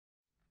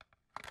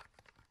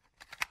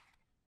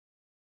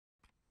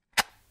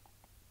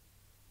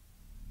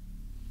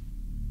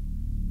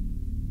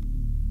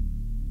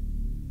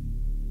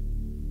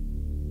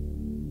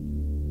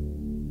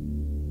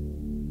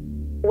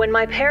When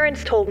my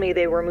parents told me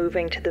they were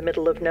moving to the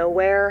middle of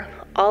nowhere,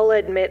 I'll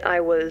admit I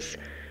was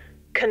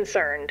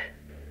concerned.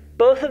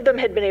 Both of them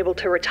had been able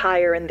to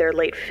retire in their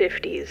late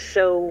 50s,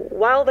 so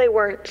while they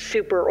weren't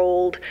super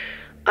old,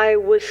 I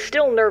was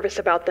still nervous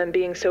about them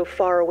being so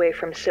far away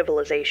from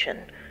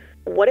civilization.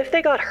 What if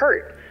they got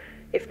hurt?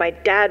 If my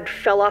dad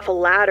fell off a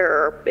ladder,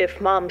 or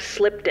if Mom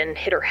slipped and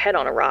hit her head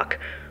on a rock?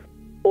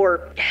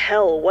 Or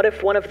hell, what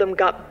if one of them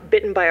got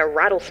bitten by a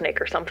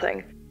rattlesnake or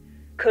something?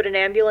 Could an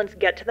ambulance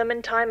get to them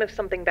in time if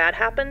something bad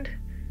happened?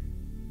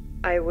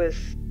 I was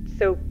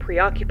so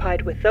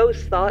preoccupied with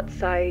those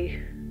thoughts,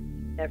 I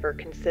never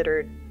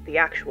considered the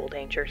actual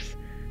dangers.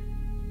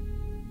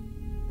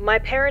 My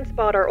parents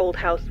bought our old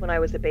house when I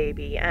was a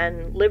baby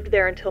and lived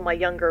there until my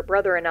younger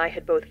brother and I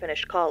had both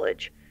finished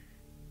college.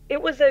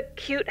 It was a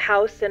cute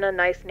house in a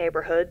nice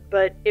neighborhood,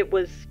 but it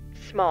was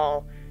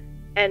small,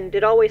 and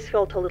it always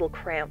felt a little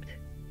cramped.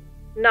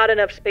 Not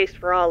enough space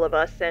for all of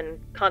us, and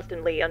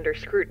constantly under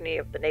scrutiny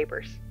of the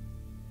neighbors.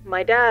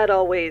 My dad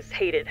always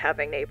hated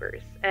having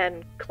neighbors,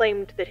 and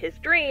claimed that his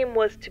dream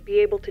was to be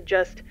able to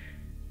just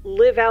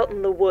live out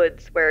in the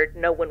woods where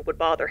no one would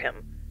bother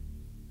him.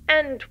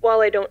 And while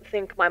I don't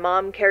think my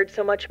mom cared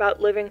so much about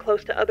living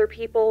close to other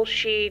people,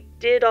 she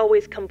did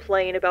always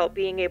complain about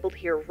being able to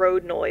hear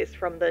road noise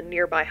from the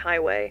nearby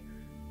highway.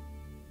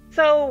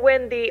 So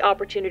when the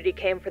opportunity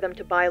came for them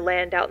to buy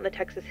land out in the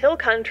Texas Hill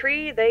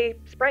Country, they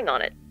sprang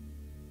on it.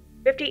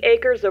 50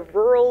 acres of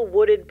rural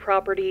wooded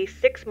property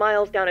 6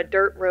 miles down a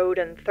dirt road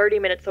and 30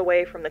 minutes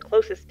away from the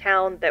closest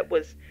town that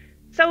was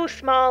so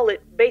small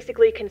it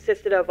basically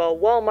consisted of a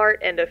Walmart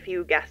and a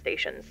few gas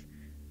stations.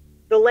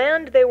 The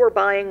land they were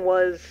buying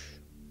was,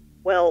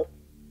 well,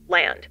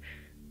 land.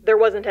 There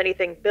wasn't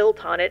anything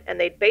built on it, and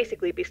they'd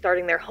basically be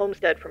starting their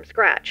homestead from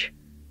scratch.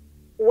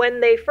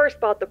 When they first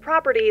bought the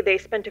property, they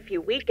spent a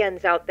few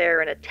weekends out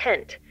there in a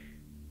tent.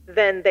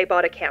 Then they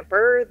bought a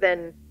camper,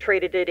 then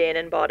traded it in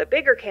and bought a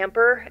bigger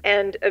camper,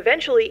 and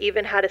eventually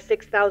even had a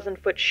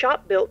 6,000-foot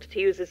shop built to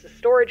use as a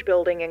storage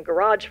building and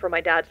garage for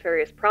my dad's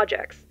various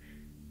projects.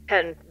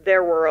 And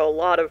there were a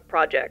lot of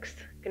projects.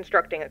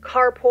 Constructing a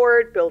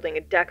carport, building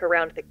a deck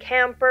around the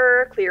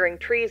camper, clearing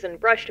trees and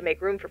brush to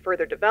make room for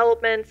further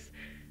developments.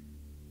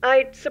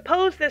 I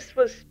suppose this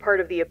was part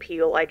of the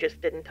appeal I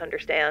just didn't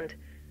understand.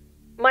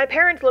 My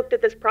parents looked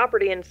at this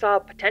property and saw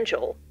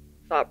potential,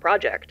 saw a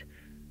project.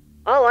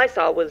 All I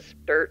saw was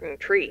dirt and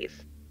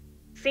trees.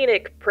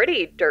 Scenic,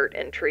 pretty dirt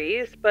and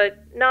trees, but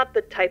not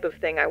the type of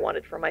thing I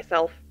wanted for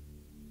myself.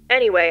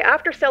 Anyway,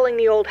 after selling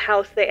the old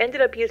house, they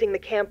ended up using the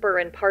camper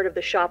and part of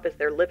the shop as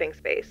their living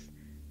space.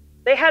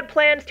 They had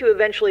plans to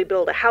eventually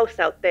build a house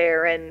out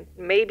there and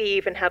maybe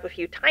even have a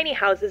few tiny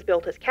houses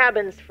built as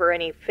cabins for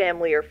any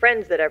family or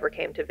friends that ever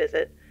came to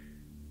visit.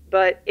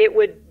 But it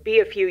would be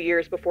a few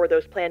years before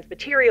those plans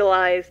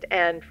materialized,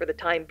 and for the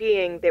time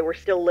being, they were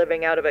still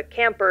living out of a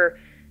camper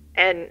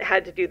and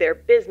had to do their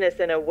business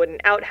in a wooden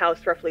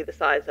outhouse roughly the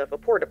size of a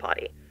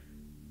porta-potty.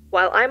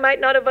 While I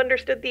might not have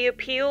understood the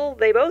appeal,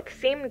 they both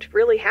seemed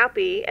really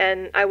happy,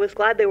 and I was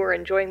glad they were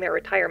enjoying their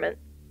retirement.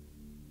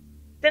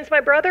 Since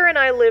my brother and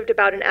I lived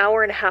about an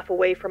hour and a half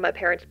away from my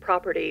parents'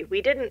 property,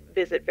 we didn't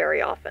visit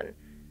very often.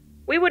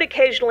 We would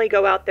occasionally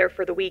go out there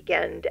for the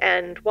weekend,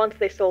 and once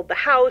they sold the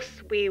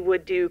house, we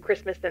would do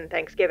Christmas and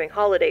Thanksgiving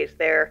holidays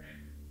there,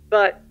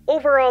 but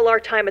overall our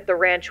time at the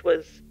ranch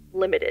was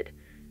limited.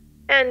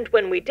 And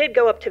when we did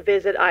go up to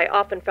visit, I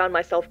often found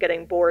myself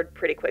getting bored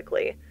pretty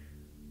quickly.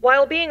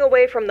 While being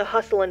away from the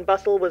hustle and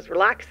bustle was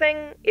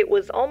relaxing, it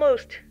was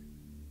almost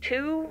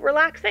too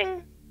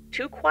relaxing,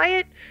 too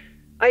quiet.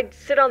 I'd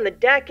sit on the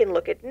deck and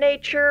look at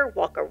nature,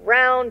 walk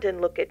around and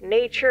look at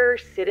nature,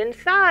 sit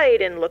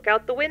inside and look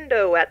out the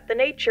window at the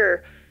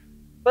nature,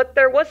 but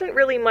there wasn't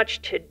really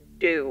much to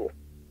do.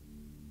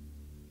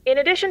 In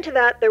addition to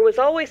that, there was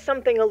always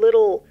something a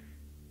little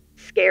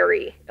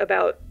scary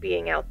about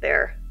being out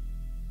there.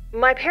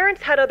 My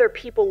parents had other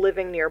people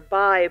living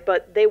nearby,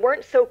 but they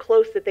weren't so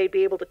close that they'd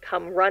be able to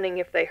come running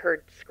if they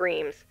heard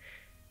screams.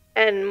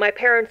 And my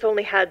parents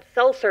only had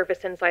cell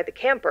service inside the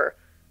camper.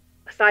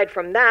 Aside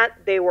from that,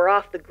 they were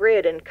off the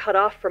grid and cut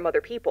off from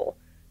other people.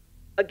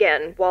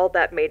 Again, while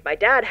that made my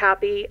dad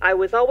happy, I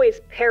was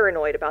always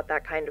paranoid about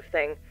that kind of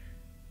thing.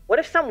 What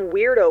if some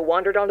weirdo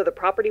wandered onto the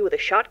property with a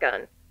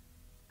shotgun?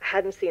 I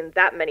hadn't seen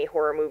that many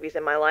horror movies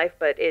in my life,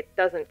 but it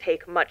doesn't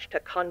take much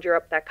to conjure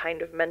up that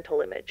kind of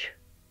mental image,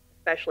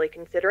 especially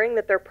considering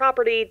that their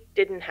property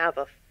didn't have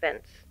a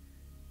fence.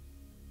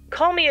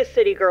 Call me a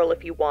city girl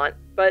if you want,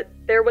 but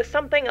there was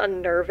something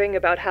unnerving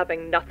about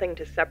having nothing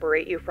to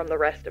separate you from the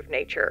rest of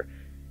nature.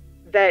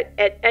 That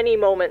at any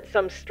moment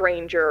some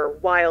stranger or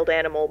wild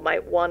animal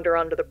might wander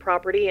onto the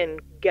property and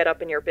get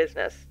up in your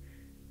business.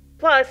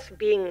 Plus,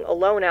 being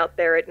alone out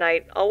there at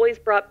night always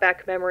brought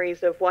back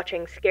memories of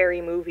watching scary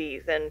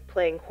movies and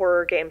playing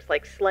horror games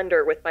like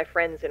Slender with my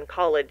friends in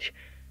college.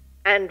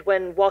 And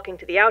when walking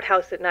to the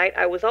outhouse at night,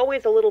 I was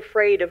always a little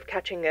afraid of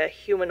catching a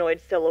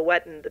humanoid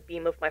silhouette in the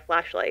beam of my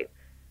flashlight.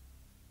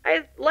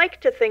 I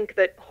like to think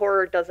that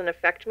horror doesn't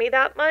affect me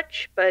that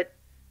much, but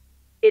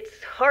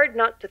it's hard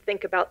not to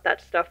think about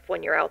that stuff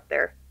when you're out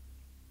there.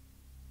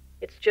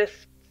 It's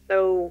just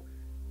so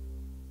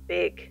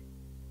big,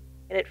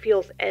 and it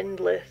feels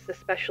endless,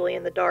 especially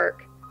in the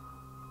dark.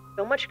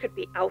 So much could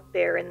be out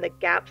there in the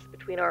gaps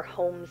between our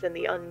homes and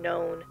the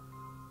unknown.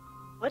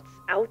 What's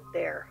out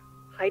there,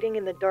 hiding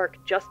in the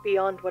dark just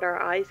beyond what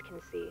our eyes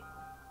can see,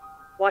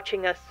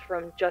 watching us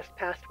from just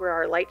past where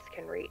our lights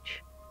can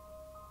reach?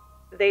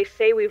 They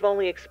say we've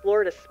only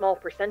explored a small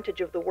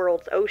percentage of the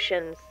world's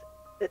oceans,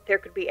 that there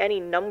could be any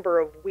number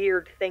of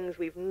weird things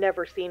we've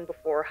never seen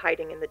before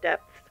hiding in the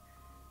depths.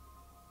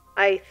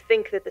 I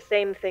think that the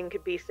same thing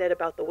could be said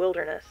about the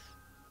wilderness.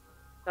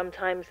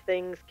 Sometimes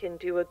things can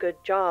do a good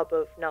job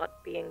of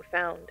not being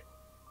found.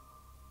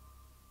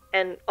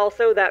 And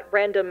also, that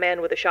random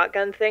man with a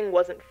shotgun thing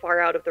wasn't far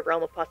out of the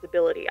realm of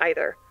possibility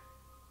either.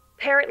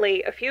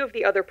 Apparently, a few of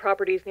the other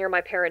properties near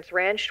my parents'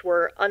 ranch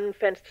were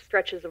unfenced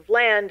stretches of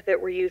land that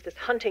were used as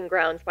hunting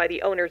grounds by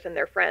the owners and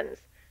their friends.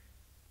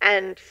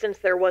 And since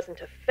there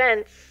wasn't a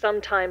fence,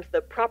 sometimes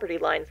the property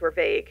lines were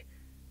vague.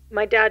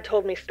 My dad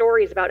told me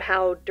stories about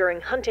how,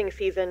 during hunting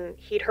season,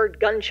 he'd heard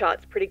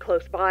gunshots pretty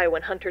close by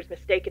when hunters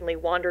mistakenly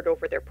wandered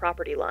over their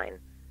property line.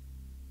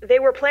 They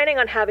were planning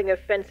on having a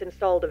fence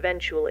installed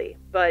eventually,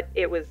 but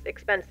it was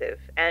expensive,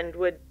 and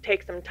would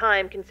take some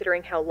time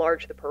considering how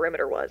large the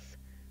perimeter was.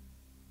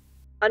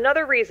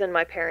 Another reason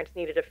my parents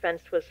needed a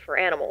fence was for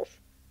animals.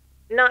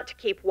 Not to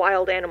keep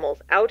wild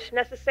animals out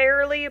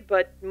necessarily,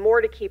 but more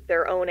to keep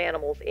their own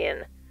animals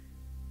in.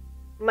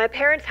 My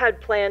parents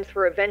had plans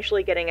for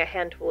eventually getting a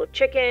handful of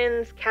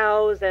chickens,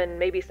 cows, and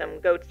maybe some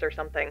goats or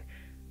something.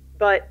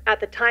 But at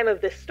the time of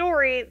this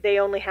story, they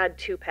only had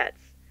 2 pets.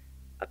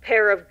 A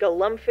pair of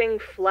galumphing,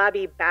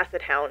 flabby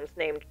basset hounds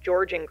named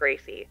George and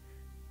Gracie.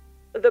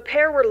 The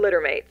pair were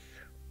littermates,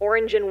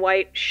 orange and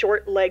white,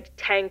 short-legged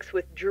tanks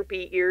with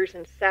droopy ears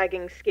and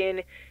sagging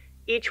skin,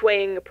 each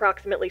weighing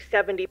approximately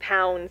 70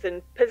 pounds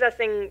and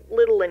possessing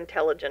little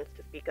intelligence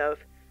to speak of.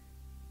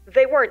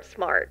 They weren't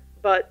smart,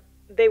 but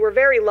they were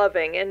very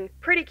loving and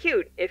pretty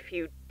cute if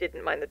you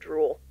didn't mind the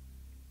drool.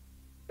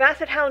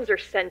 Basset hounds are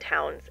scent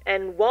hounds,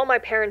 and while my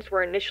parents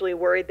were initially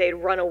worried they'd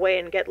run away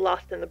and get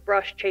lost in the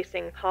brush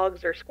chasing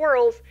hogs or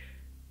squirrels,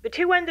 the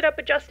 2 ended up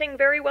adjusting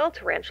very well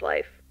to ranch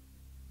life.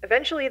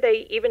 Eventually,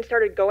 they even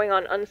started going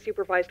on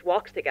unsupervised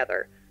walks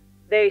together.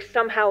 They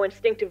somehow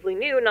instinctively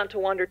knew not to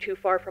wander too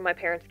far from my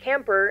parents'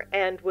 camper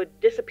and would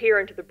disappear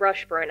into the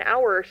brush for an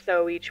hour or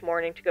so each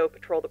morning to go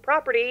patrol the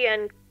property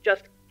and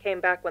just came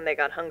back when they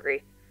got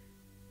hungry.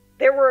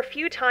 There were a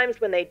few times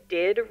when they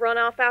did run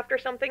off after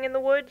something in the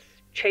woods,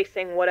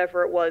 chasing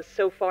whatever it was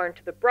so far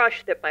into the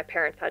brush that my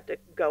parents had to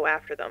go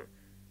after them.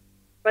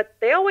 But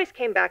they always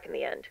came back in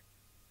the end.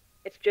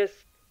 It's just,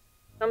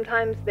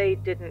 sometimes they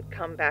didn't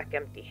come back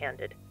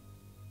empty-handed.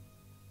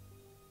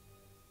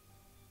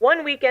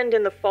 One weekend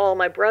in the fall,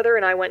 my brother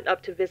and I went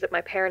up to visit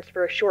my parents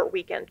for a short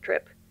weekend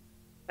trip.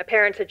 My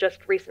parents had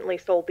just recently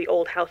sold the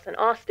old house in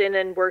Austin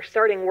and were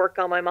starting work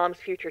on my mom's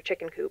future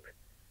chicken coop.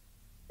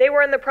 They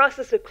were in the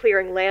process of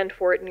clearing land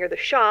for it near the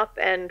shop,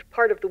 and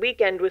part of the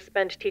weekend was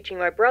spent teaching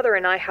my brother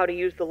and I how to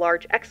use the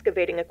large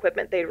excavating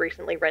equipment they'd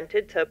recently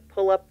rented to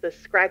pull up the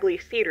scraggly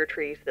cedar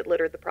trees that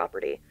littered the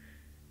property.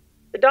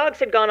 The dogs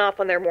had gone off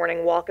on their morning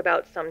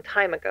walkabout some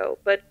time ago,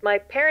 but my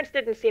parents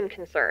didn't seem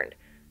concerned.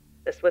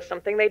 This was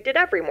something they did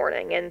every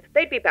morning, and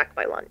they'd be back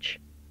by lunch.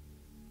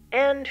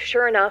 And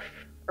sure enough,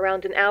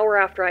 around an hour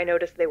after I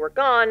noticed they were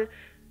gone,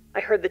 I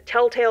heard the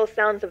telltale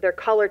sounds of their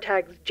collar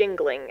tags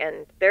jingling,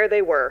 and there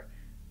they were,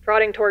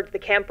 trotting towards the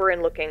camper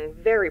and looking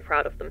very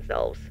proud of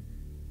themselves.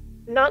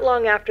 Not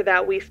long after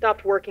that, we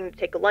stopped working to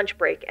take a lunch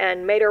break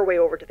and made our way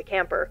over to the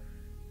camper.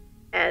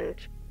 And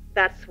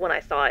that's when I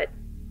saw it.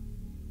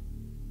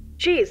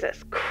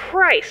 "Jesus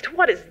Christ,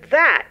 what is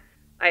that?"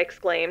 I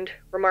exclaimed,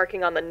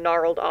 remarking on the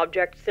gnarled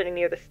object sitting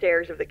near the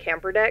stairs of the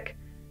camper deck.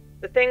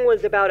 The thing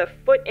was about a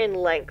foot in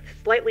length,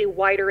 slightly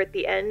wider at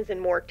the ends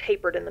and more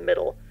tapered in the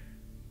middle.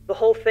 The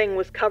whole thing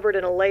was covered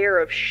in a layer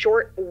of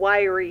short,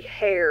 wiry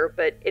hair,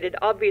 but it had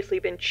obviously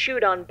been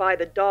chewed on by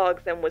the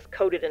dogs and was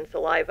coated in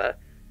saliva.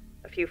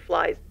 A few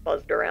flies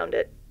buzzed around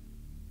it.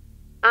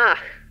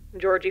 "Ah,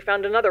 Georgie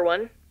found another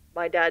one,"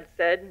 my dad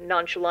said,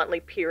 nonchalantly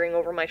peering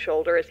over my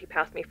shoulder as he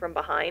passed me from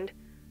behind.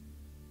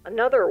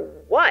 "Another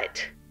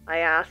what?" I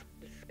asked,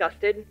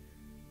 disgusted.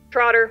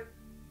 "Trotter.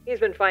 He's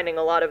been finding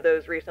a lot of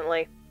those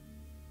recently."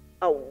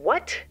 "A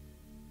what?"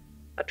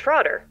 "A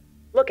trotter.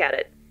 Look at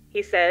it,"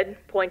 he said,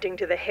 pointing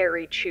to the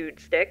hairy, chewed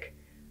stick.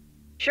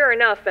 Sure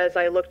enough, as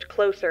I looked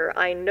closer,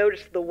 I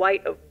noticed the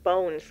white of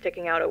bone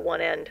sticking out at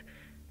one end,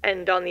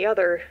 and on the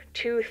other,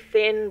 2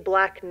 thin,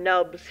 black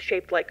nubs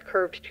shaped like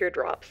curved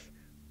teardrops.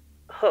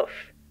 A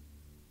hoof.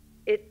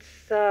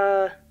 "It's,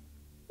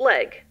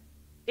 leg.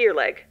 Deer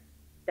leg,"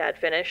 Dad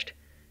finished.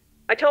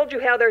 "I told you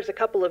how there's a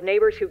couple of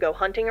neighbors who go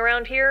hunting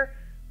around here?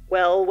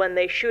 Well, when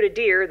they shoot a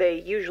deer, they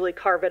usually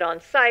carve it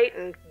on site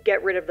and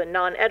get rid of the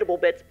non-edible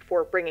bits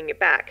before bringing it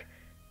back.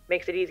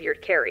 Makes it easier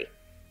to carry."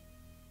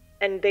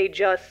 "And they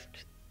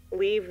just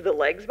leave the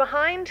legs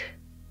behind?"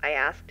 I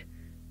asked.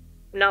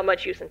 "Not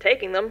much use in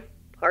taking them.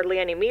 Hardly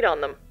any meat on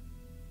them.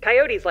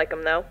 Coyotes like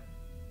them, though."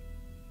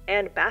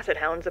 And basset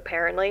hounds,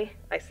 apparently,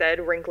 I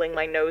said, wrinkling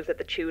my nose at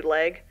the chewed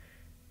leg.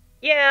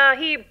 Yeah,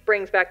 he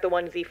brings back the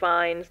ones he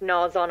finds,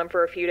 gnaws on them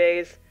for a few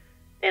days.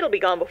 It'll be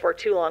gone before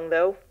too long,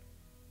 though.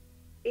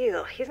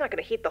 Ew, he's not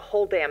gonna heat the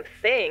whole damn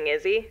thing,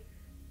 is he?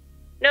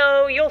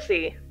 No, you'll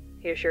see,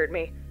 he assured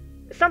me.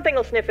 Something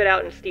will sniff it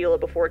out and steal it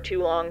before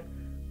too long.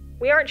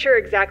 We aren't sure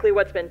exactly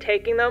what's been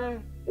taking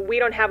them. We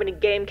don't have any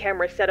game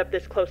cameras set up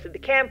this close to the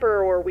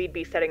camper, or we'd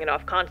be setting it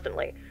off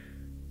constantly.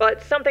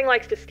 But something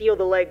likes to steal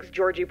the legs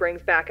Georgie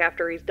brings back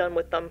after he's done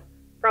with them.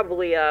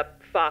 Probably a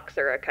fox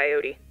or a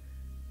coyote.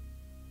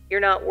 You're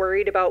not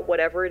worried about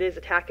whatever it is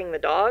attacking the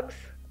dogs?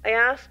 I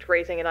asked,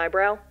 raising an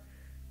eyebrow.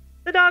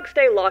 The dogs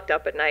stay locked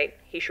up at night,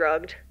 he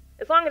shrugged.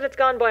 As long as it's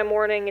gone by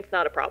morning, it's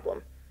not a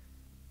problem.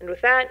 And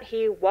with that,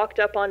 he walked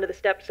up onto the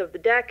steps of the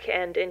deck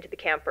and into the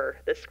camper,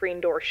 the screen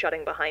door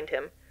shutting behind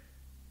him.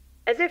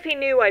 As if he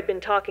knew I'd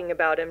been talking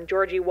about him,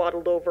 Georgie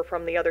waddled over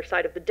from the other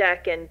side of the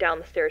deck and down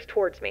the stairs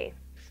towards me,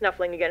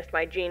 snuffling against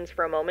my jeans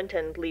for a moment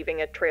and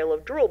leaving a trail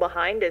of drool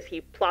behind as he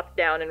plopped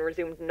down and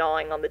resumed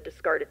gnawing on the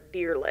discarded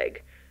deer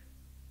leg.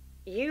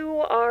 You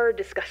are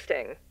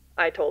disgusting,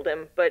 I told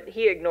him, but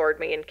he ignored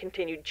me and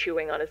continued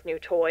chewing on his new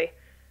toy.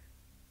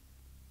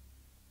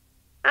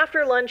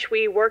 After lunch,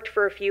 we worked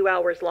for a few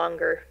hours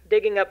longer,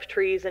 digging up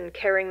trees and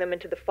carrying them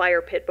into the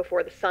fire pit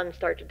before the sun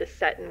started to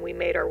set and we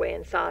made our way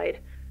inside.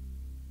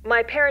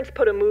 My parents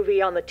put a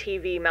movie on the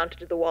TV mounted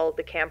to the wall of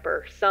the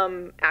camper,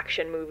 some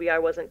action movie I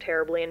wasn't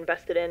terribly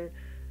invested in.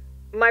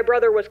 My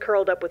brother was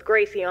curled up with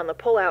Gracie on the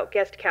pull-out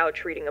guest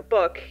couch reading a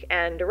book,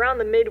 and around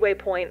the midway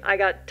point, I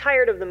got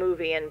tired of the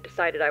movie and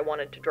decided I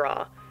wanted to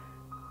draw.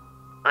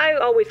 I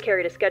always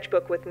carried a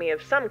sketchbook with me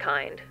of some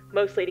kind,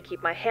 mostly to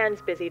keep my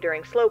hands busy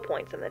during slow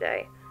points in the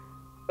day.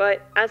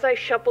 But as I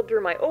shuffled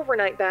through my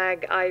overnight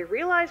bag, I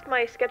realized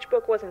my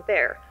sketchbook wasn't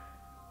there.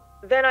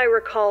 Then I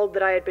recalled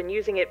that I had been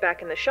using it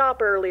back in the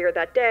shop earlier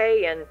that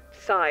day and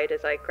sighed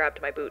as I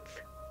grabbed my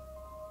boots.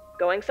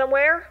 Going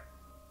somewhere?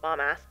 Mom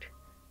asked.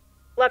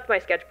 Left my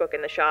sketchbook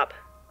in the shop,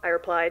 I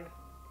replied.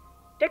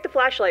 Take the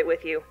flashlight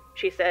with you,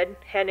 she said,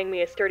 handing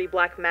me a sturdy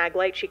black mag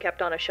light she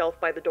kept on a shelf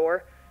by the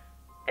door.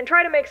 And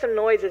try to make some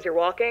noise as you're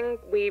walking.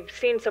 We've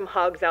seen some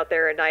hogs out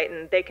there at night,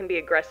 and they can be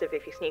aggressive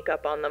if you sneak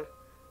up on them.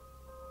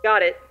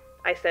 Got it,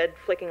 I said,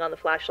 flicking on the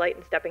flashlight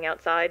and stepping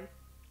outside.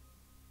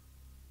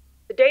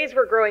 The days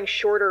were growing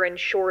shorter and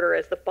shorter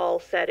as the fall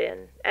set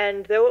in,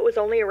 and though it was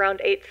only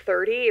around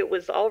 8:30, it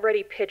was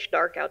already pitch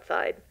dark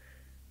outside.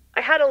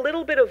 I had a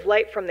little bit of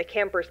light from the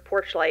camper's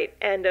porch light,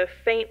 and a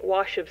faint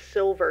wash of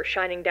silver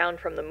shining down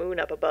from the moon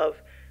up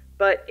above,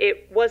 but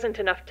it wasn't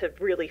enough to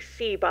really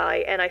see by,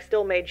 and I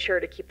still made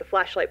sure to keep the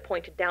flashlight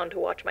pointed down to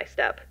watch my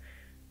step.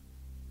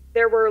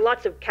 There were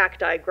lots of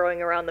cacti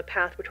growing around the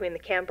path between the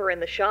camper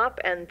and the shop,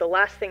 and the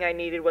last thing I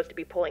needed was to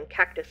be pulling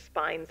cactus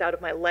spines out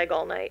of my leg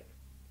all night.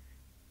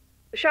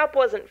 The shop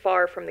wasn't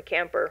far from the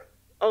camper,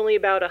 only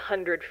about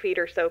 100 feet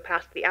or so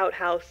past the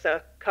outhouse,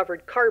 a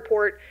covered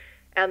carport,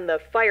 and the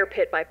fire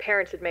pit my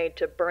parents had made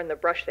to burn the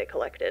brush they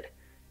collected.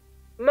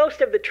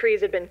 Most of the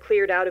trees had been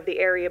cleared out of the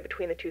area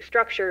between the two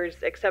structures,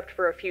 except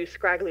for a few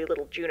scraggly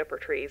little juniper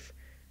trees.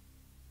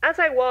 As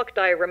I walked,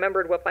 I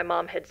remembered what my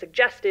mom had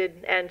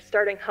suggested, and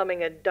started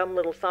humming a dumb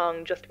little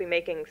song just to be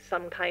making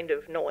some kind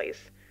of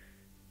noise.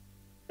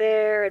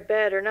 There had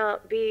better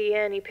not be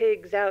any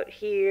pigs out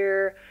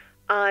here.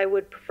 I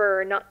would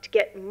prefer not to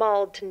get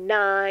mauled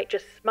tonight,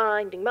 just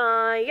minding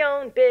my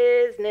own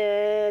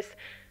business.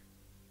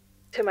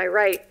 To my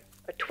right,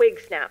 a twig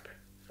snap,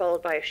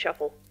 followed by a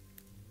shuffle.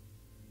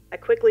 I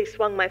quickly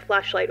swung my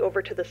flashlight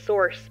over to the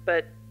source,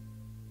 but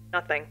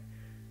nothing.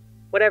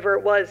 Whatever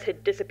it was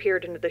had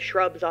disappeared into the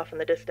shrubs off in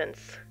the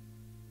distance.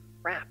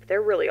 Crap,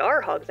 there really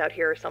are hogs out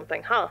here or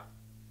something, huh?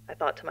 I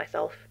thought to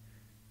myself.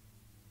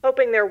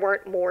 Hoping there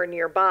weren't more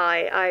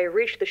nearby, I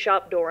reached the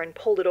shop door and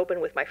pulled it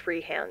open with my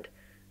free hand.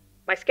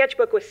 My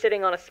sketchbook was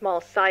sitting on a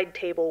small side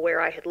table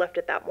where I had left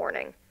it that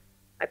morning.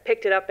 I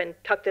picked it up and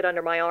tucked it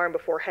under my arm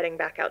before heading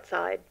back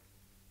outside.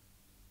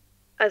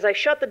 As I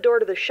shut the door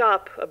to the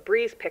shop, a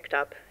breeze picked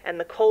up, and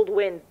the cold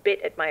wind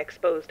bit at my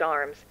exposed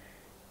arms.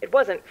 It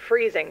wasn't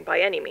freezing by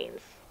any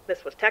means.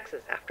 This was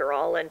Texas, after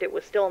all, and it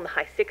was still in the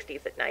high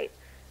 60s at night.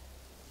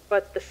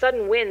 But the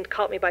sudden wind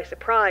caught me by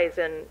surprise,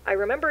 and I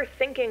remember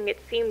thinking it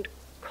seemed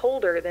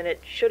colder than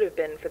it should have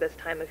been for this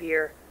time of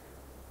year.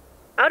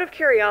 Out of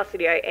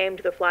curiosity, I aimed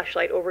the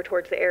flashlight over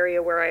towards the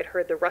area where I had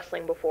heard the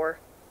rustling before.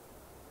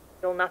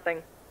 Still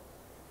nothing.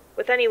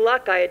 With any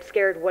luck, I had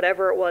scared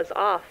whatever it was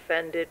off,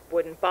 and it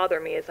wouldn't bother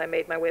me as I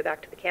made my way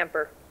back to the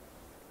camper.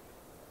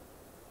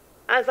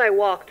 As I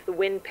walked, the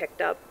wind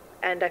picked up,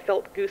 and I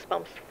felt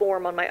goosebumps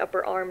form on my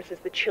upper arms as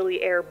the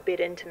chilly air bit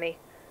into me.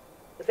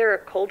 Was there a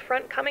cold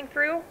front coming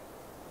through?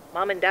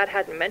 Mom and Dad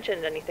hadn't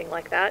mentioned anything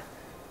like that.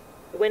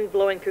 The wind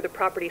blowing through the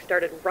property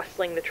started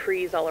rustling the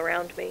trees all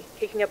around me,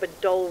 kicking up a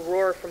dull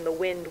roar from the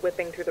wind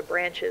whipping through the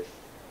branches.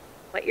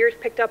 My ears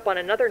picked up on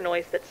another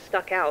noise that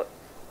stuck out.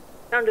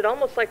 It sounded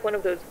almost like one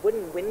of those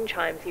wooden wind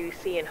chimes you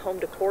see in home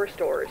decor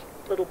stores,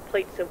 little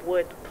plates of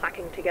wood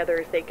clacking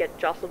together as they get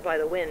jostled by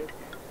the wind.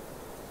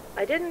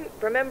 I didn't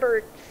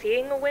remember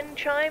seeing a wind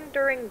chime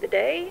during the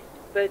day,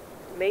 but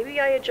maybe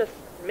I had just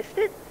missed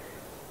it.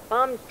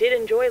 Mom did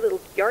enjoy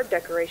little yard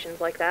decorations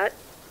like that.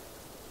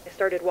 I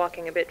started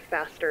walking a bit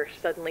faster,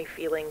 suddenly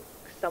feeling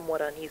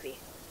somewhat uneasy.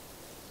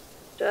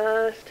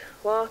 Just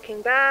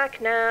walking back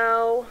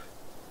now,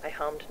 I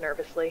hummed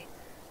nervously.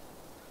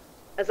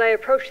 As I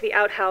approached the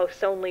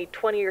outhouse only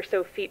 20 or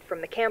so feet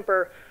from the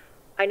camper,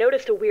 I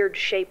noticed a weird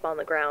shape on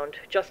the ground,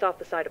 just off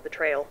the side of the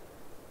trail.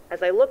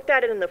 As I looked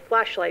at it in the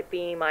flashlight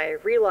beam, I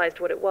realized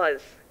what it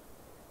was.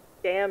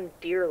 Damn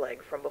deer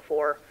leg from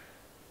before.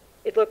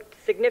 It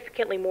looked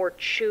significantly more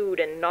chewed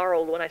and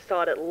gnarled when I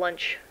saw it at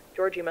lunch.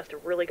 Georgie must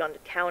have really gone to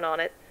town on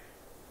it.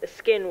 The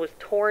skin was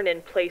torn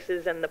in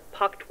places, and the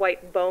pucked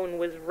white bone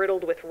was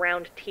riddled with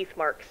round teeth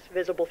marks,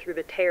 visible through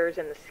the tears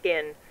in the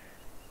skin.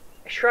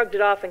 I shrugged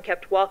it off and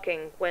kept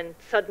walking, when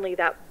suddenly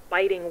that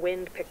biting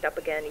wind picked up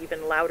again,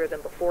 even louder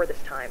than before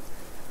this time.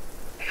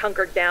 I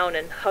hunkered down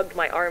and hugged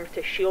my arms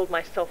to shield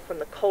myself from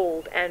the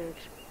cold, and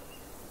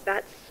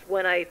that's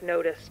when I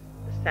noticed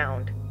the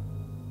sound.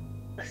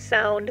 A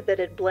sound that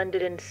had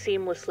blended in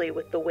seamlessly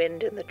with the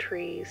wind in the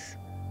trees.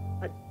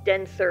 A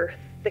denser,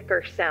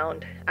 thicker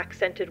sound,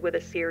 accented with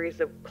a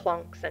series of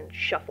clunks and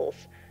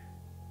shuffles.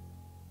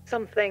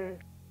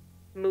 Something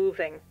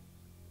moving.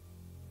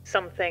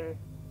 Something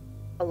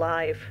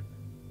alive.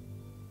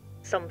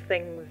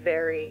 Something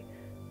very,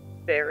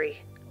 very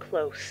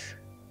close.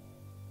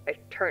 I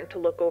turned to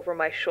look over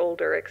my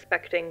shoulder,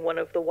 expecting one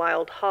of the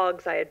wild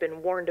hogs I had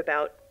been warned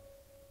about.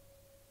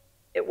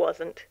 It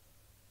wasn't.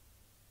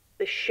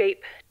 The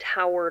shape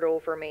towered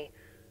over me,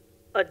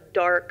 a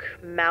dark,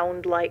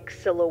 mound-like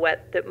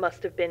silhouette that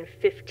must have been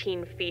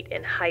 15 feet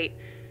in height,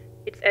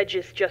 its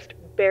edges just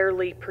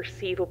barely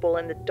perceivable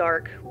in the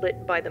dark,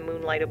 lit by the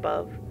moonlight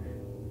above.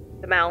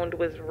 The mound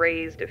was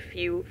raised a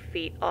few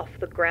feet off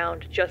the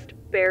ground, just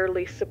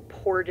barely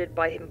supported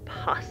by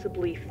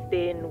impossibly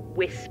thin,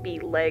 wispy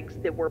legs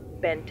that were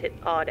bent at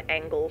odd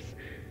angles.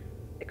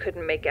 I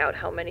couldn't make out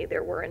how many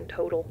there were in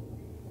total.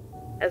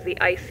 As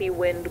the icy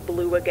wind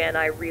blew again,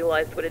 I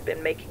realized what had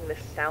been making the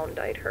sound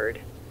I'd heard.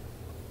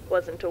 It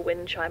wasn't a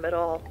wind chime at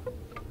all.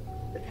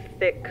 The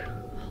thick,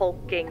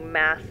 hulking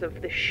mass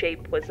of the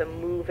shape was a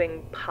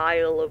moving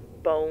pile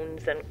of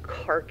bones and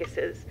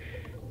carcasses,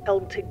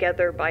 held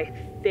together by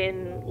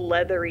thin,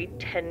 leathery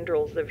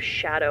tendrils of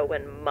shadow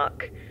and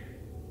muck.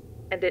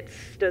 And it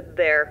stood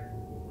there,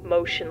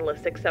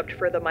 motionless except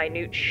for the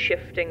minute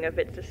shifting of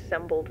its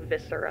assembled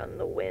viscera in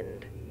the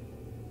wind.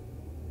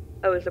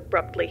 I was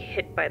abruptly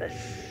hit by the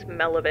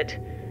smell of it,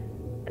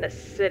 an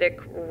acidic,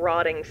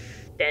 rotting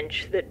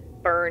stench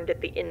that burned at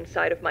the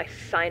inside of my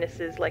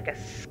sinuses like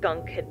a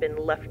skunk had been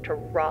left to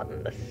rot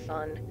in the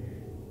sun.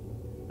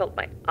 I felt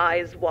my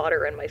eyes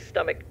water and my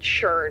stomach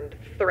churned,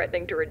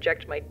 threatening to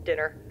reject my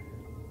dinner.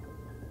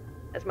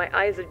 As my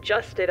eyes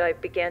adjusted, I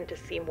began to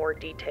see more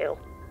detail.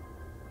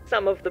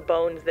 Some of the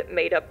bones that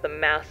made up the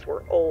mass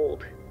were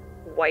old,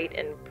 white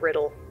and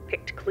brittle,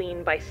 picked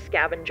clean by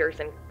scavengers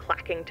and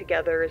clacking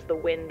together as the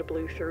wind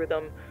blew through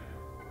them.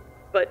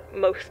 But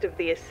most of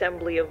the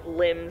assembly of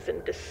limbs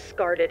and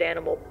discarded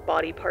animal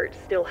body parts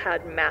still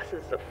had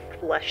masses of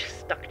flesh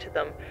stuck to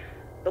them,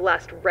 the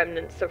last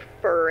remnants of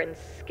fur and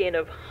skin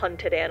of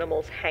hunted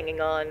animals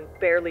hanging on,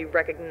 barely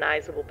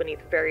recognizable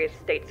beneath various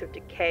states of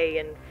decay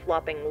and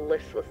flopping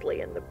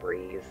listlessly in the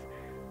breeze.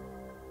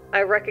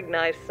 I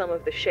recognized some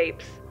of the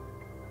shapes.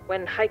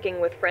 When hiking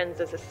with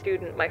friends as a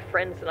student, my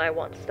friends and I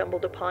once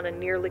stumbled upon a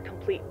nearly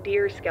complete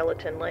deer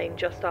skeleton laying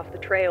just off the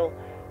trail.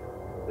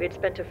 We had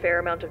spent a fair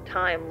amount of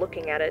time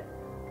looking at it,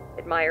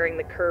 admiring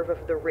the curve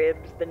of the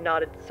ribs, the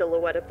knotted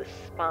silhouette of the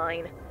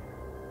spine.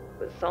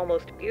 It was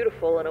almost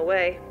beautiful in a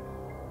way.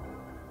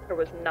 There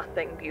was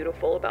nothing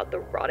beautiful about the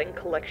rotting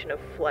collection of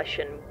flesh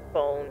and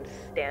bones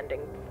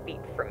standing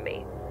feet from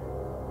me.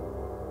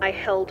 I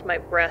held my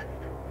breath,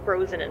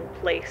 frozen in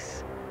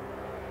place,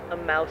 a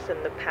mouse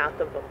in the path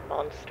of a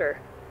monster.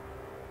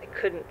 I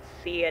couldn't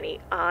see any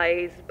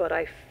eyes, but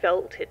I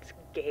felt its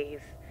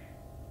gaze.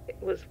 It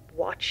was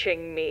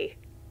watching me.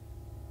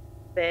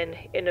 Then,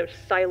 in a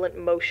silent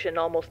motion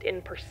almost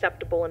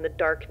imperceptible in the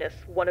darkness,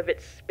 one of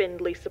its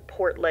spindly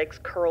support legs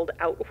curled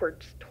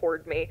outwards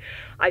toward me.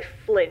 I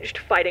flinched,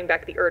 fighting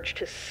back the urge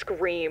to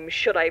scream.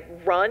 Should I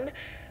run?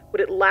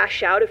 Would it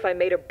lash out if I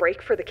made a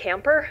break for the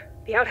camper?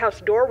 The outhouse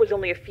door was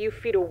only a few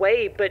feet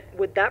away, but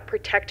would that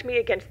protect me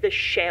against this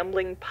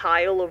shambling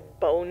pile of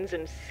bones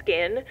and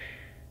skin?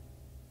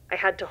 I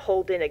had to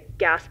hold in a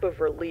gasp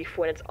of relief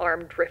when its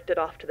arm drifted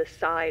off to the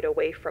side,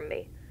 away from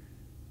me.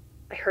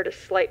 I heard a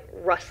slight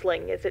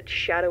rustling as its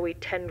shadowy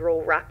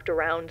tendril wrapped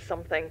around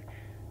something.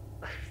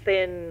 A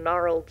thin,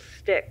 gnarled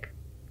stick.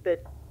 The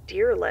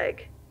deer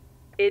leg.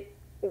 It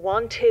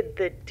wanted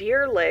the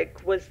deer leg.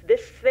 Was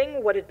this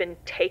thing what had been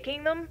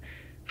taking them?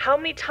 How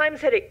many times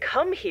had it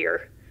come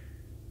here?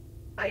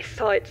 I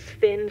saw its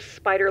thin,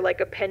 spider-like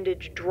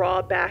appendage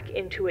draw back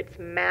into its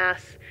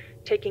mass,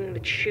 taking the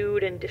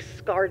chewed and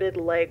discarded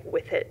leg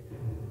with it.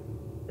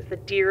 As the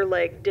deer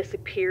leg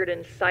disappeared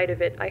inside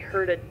of it, I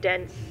heard a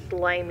dense,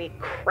 slimy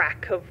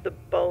crack of the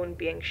bone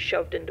being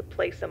shoved into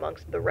place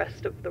amongst the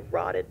rest of the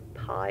rotted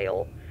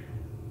pile.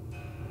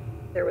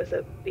 There was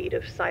a beat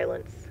of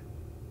silence.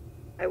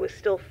 I was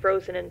still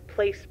frozen in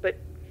place, but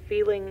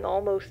feeling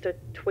almost a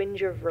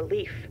twinge of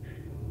relief.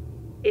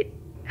 It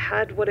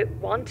had what it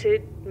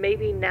wanted.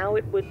 Maybe now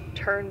it would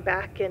turn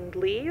back and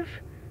leave?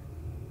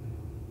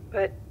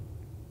 But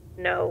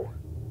no.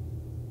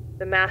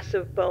 The mass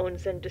of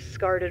bones and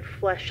discarded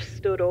flesh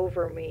stood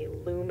over me,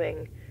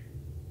 looming.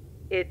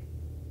 It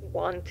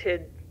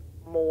wanted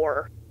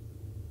more.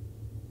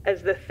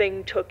 As the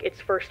thing took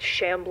its first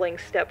shambling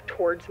step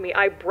towards me,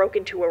 I broke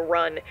into a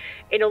run.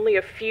 In only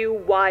a few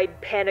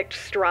wide, panicked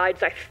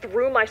strides, I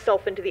threw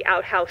myself into the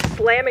outhouse,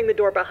 slamming the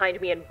door behind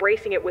me and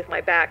bracing it with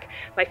my back,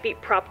 my feet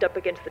propped up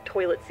against the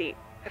toilet seat.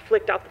 I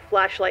flicked off the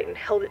flashlight and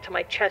held it to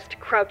my chest,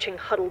 crouching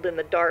huddled in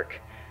the dark.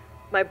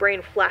 My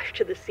brain flashed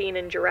to the scene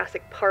in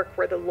Jurassic Park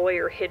where the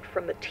lawyer hid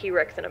from the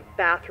T-Rex in a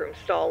bathroom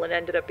stall and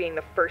ended up being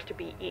the first to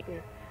be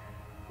eaten.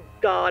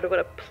 God, what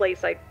a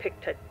place I'd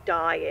picked to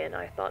die in,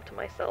 I thought to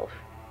myself.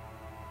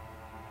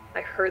 I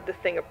heard the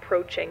thing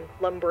approaching,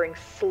 lumbering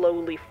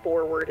slowly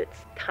forward,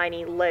 its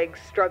tiny legs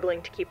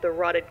struggling to keep the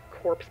rotted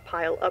corpse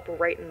pile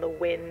upright in the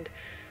wind.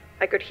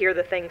 I could hear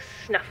the thing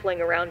snuffling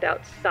around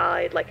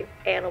outside like an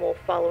animal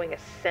following a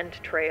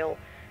scent trail.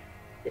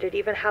 Did it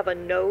even have a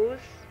nose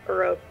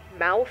or a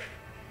mouth?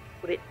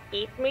 Would it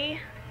eat me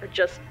or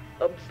just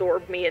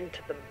absorb me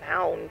into the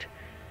mound?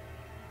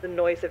 The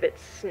noise of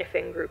its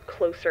sniffing grew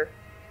closer.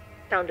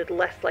 Sounded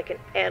less like an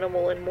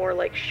animal and more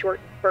like short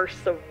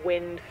bursts of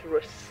wind through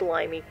a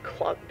slimy,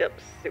 clogged-up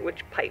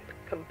sewage pipe,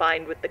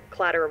 combined with the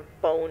clatter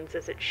of bones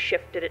as it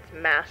shifted its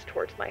mass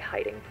towards my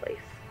hiding place.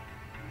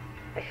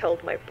 I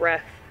held my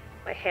breath,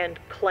 my hand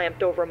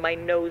clamped over my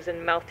nose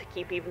and mouth to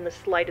keep even the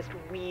slightest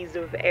wheeze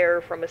of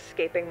air from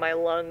escaping my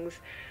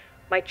lungs.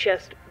 My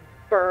chest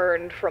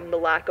burned from the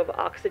lack of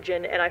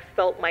oxygen, and I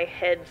felt my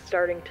head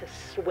starting to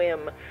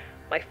swim,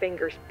 my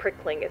fingers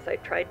prickling as I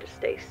tried to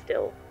stay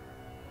still.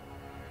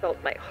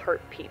 Felt my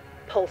heartbeat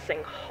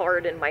pulsing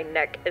hard in my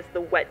neck as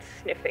the wet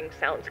sniffing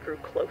sounds grew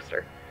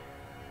closer.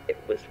 It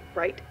was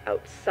right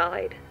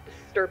outside,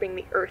 disturbing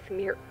the earth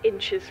mere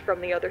inches from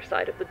the other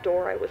side of the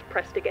door I was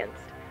pressed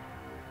against.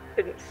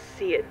 Couldn't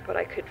see it, but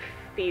I could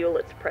feel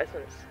its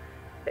presence,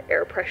 the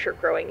air pressure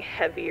growing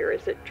heavier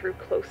as it drew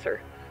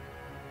closer.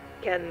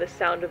 Again, the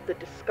sound of the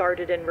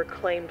discarded and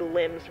reclaimed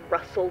limbs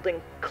rustled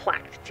and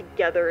clacked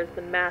together as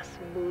the mass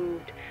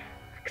moved,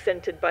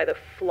 accented by the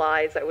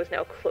flies I was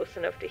now close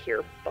enough to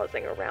hear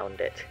buzzing around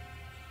it.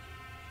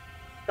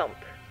 Thump.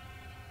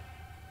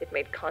 It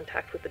made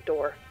contact with the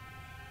door.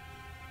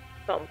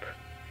 Thump.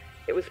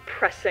 It was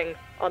pressing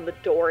on the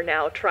door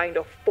now, trying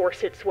to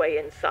force its way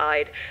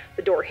inside.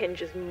 The door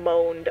hinges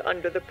moaned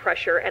under the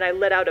pressure, and I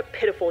let out a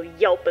pitiful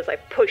yelp as I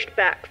pushed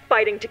back,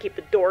 fighting to keep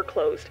the door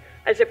closed.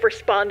 As if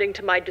responding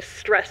to my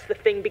distress, the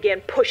thing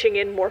began pushing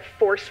in more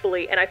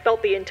forcefully, and I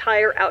felt the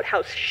entire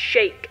outhouse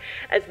shake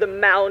as the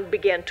mound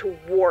began to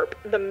warp,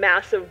 the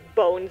mass of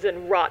bones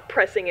and rot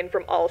pressing in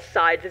from all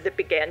sides as it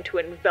began to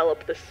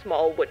envelop the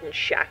small wooden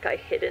shack I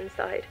hid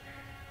inside.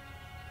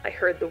 I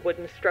heard the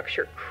wooden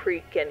structure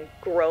creak and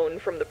groan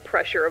from the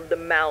pressure of the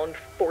mound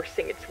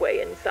forcing its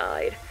way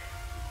inside.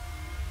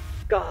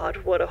 God,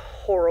 what a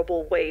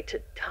horrible way to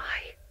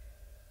die.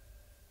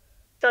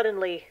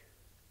 Suddenly,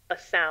 a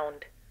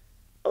sound.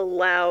 A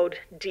loud,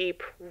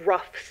 deep,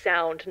 rough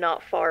sound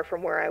not far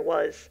from where I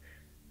was.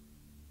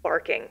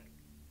 Barking.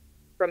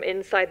 From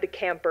inside the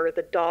camper,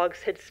 the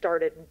dogs had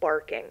started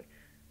barking.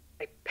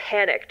 I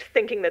panicked,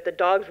 thinking that the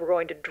dogs were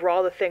going to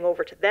draw the thing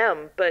over to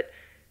them, but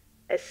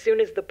as soon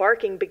as the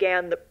barking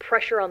began, the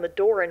pressure on the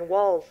door and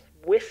walls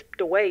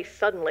wisped away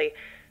suddenly,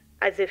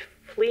 as if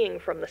fleeing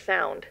from the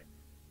sound.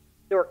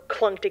 The door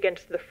clunked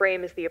against the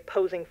frame as the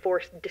opposing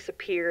force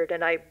disappeared,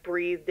 and I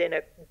breathed in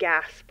a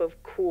gasp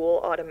of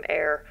cool autumn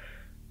air,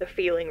 the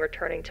feeling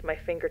returning to my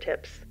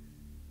fingertips.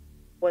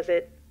 Was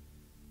it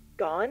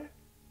gone?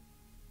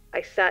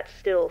 I sat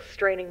still,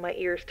 straining my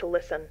ears to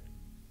listen.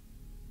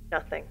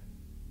 Nothing.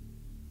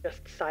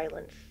 Just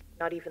silence,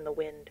 not even the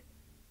wind.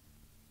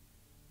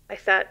 I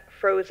sat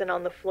frozen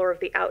on the floor of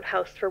the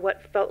outhouse for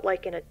what felt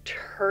like an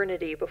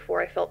eternity before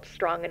I felt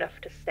strong enough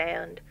to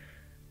stand.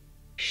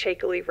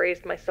 Shakily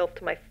raised myself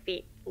to my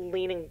feet,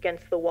 leaning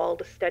against the wall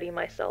to steady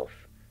myself.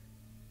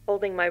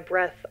 Holding my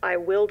breath, I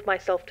willed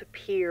myself to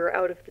peer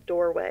out of the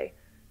doorway.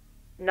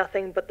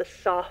 Nothing but the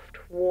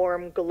soft,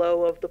 warm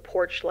glow of the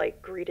porch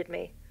light greeted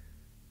me.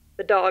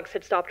 The dogs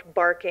had stopped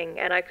barking,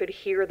 and I could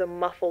hear the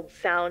muffled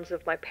sounds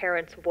of my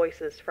parents'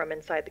 voices from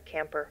inside the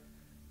camper.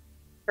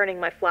 Turning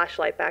my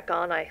flashlight back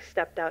on, I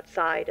stepped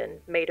outside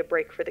and made a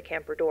break for the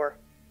camper door.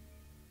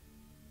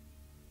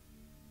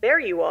 "There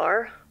you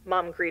are,"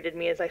 Mom greeted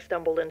me as I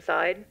stumbled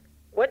inside.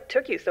 "What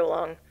took you so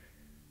long?"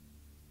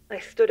 I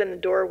stood in the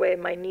doorway,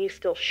 my knees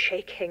still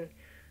shaking.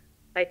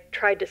 I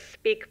tried to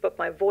speak, but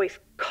my voice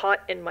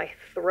caught in my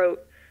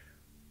throat.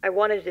 I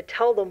wanted to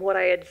tell them what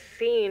I had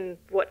seen,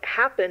 what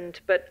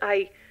happened, but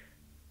I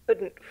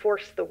couldn't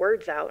force the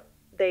words out.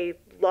 They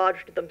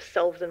lodged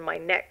themselves in my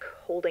neck,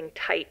 holding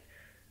tight.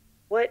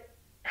 What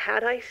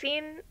had I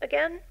seen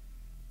again?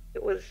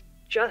 It was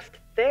just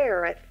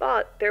there. I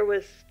thought there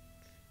was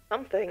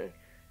something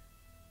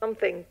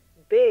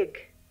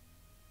big,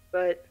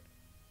 but...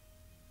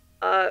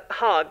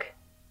 hog.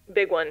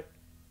 Big one,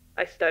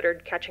 I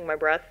stuttered, catching my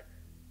breath.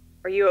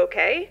 Are you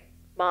okay?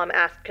 Mom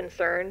asked,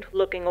 concerned,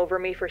 looking over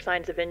me for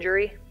signs of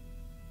injury.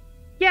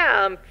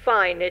 Yeah, I'm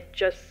fine. It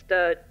just,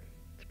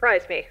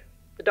 surprised me.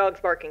 The dog's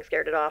barking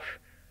scared it off.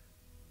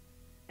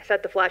 I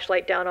set the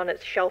flashlight down on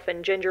its shelf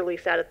and gingerly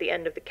sat at the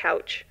end of the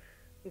couch.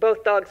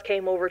 Both dogs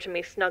came over to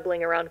me,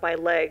 snuggling around my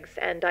legs,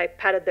 and I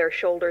patted their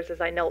shoulders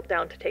as I knelt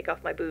down to take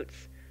off my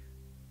boots.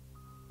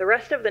 The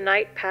rest of the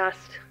night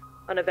passed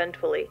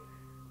uneventfully.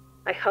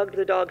 I hugged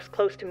the dogs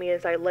close to me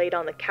as I laid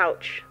on the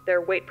couch,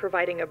 their weight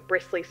providing a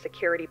bristly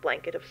security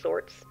blanket of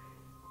sorts.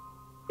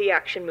 The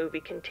action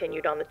movie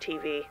continued on the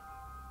TV.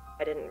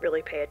 I didn't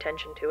really pay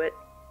attention to it.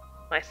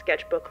 My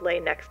sketchbook lay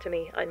next to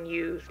me,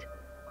 unused.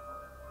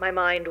 My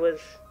mind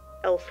was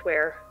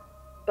elsewhere,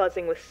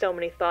 buzzing with so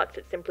many thoughts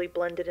it simply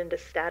blended into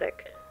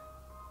static.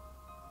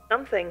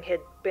 Something had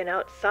been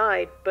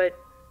outside, but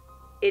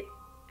it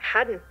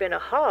hadn't been a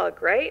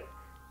hog, right?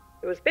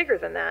 It was bigger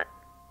than that.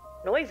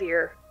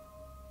 Noisier,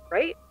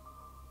 right?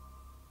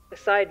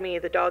 Beside me,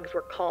 the dogs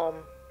were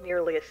calm,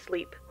 nearly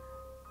asleep.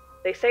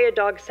 They say a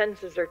dog's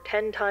senses are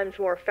 10 times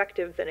more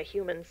effective than a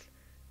human's.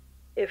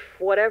 If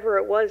whatever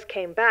it was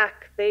came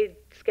back, they'd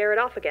scare it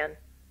off again.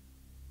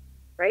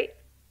 Right?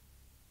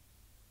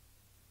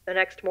 The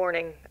next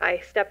morning, I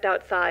stepped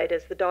outside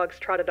as the dogs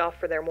trotted off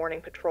for their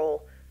morning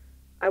patrol.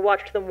 I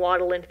watched them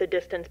waddle into the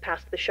distance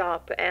past the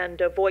shop,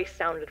 and a voice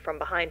sounded from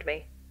behind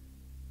me.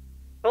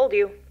 Told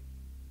you.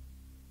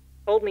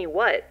 Told me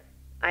what?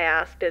 I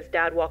asked as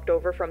Dad walked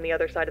over from the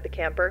other side of the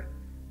camper.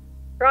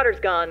 Trotter's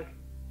gone.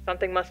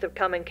 Something must have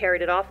come and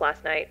carried it off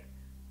last night.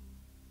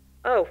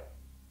 Oh.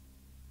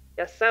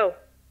 Guess so.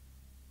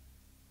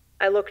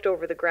 I looked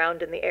over the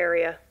ground in the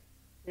area.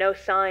 No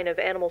sign of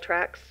animal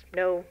tracks,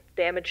 no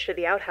damage to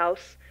the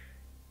outhouse,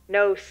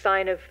 no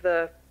sign of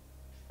the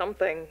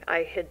something I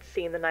had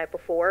seen the night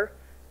before,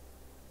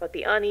 but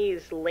the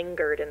unease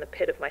lingered in the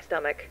pit of my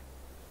stomach.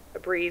 A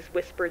breeze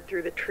whispered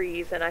through the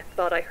trees, and I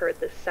thought I heard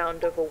the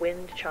sound of a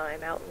wind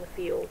chime out in the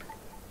field.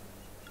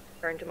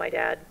 I turned to my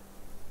dad.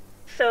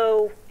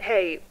 So,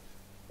 hey,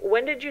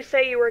 when did you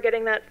say you were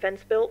getting that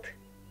fence built?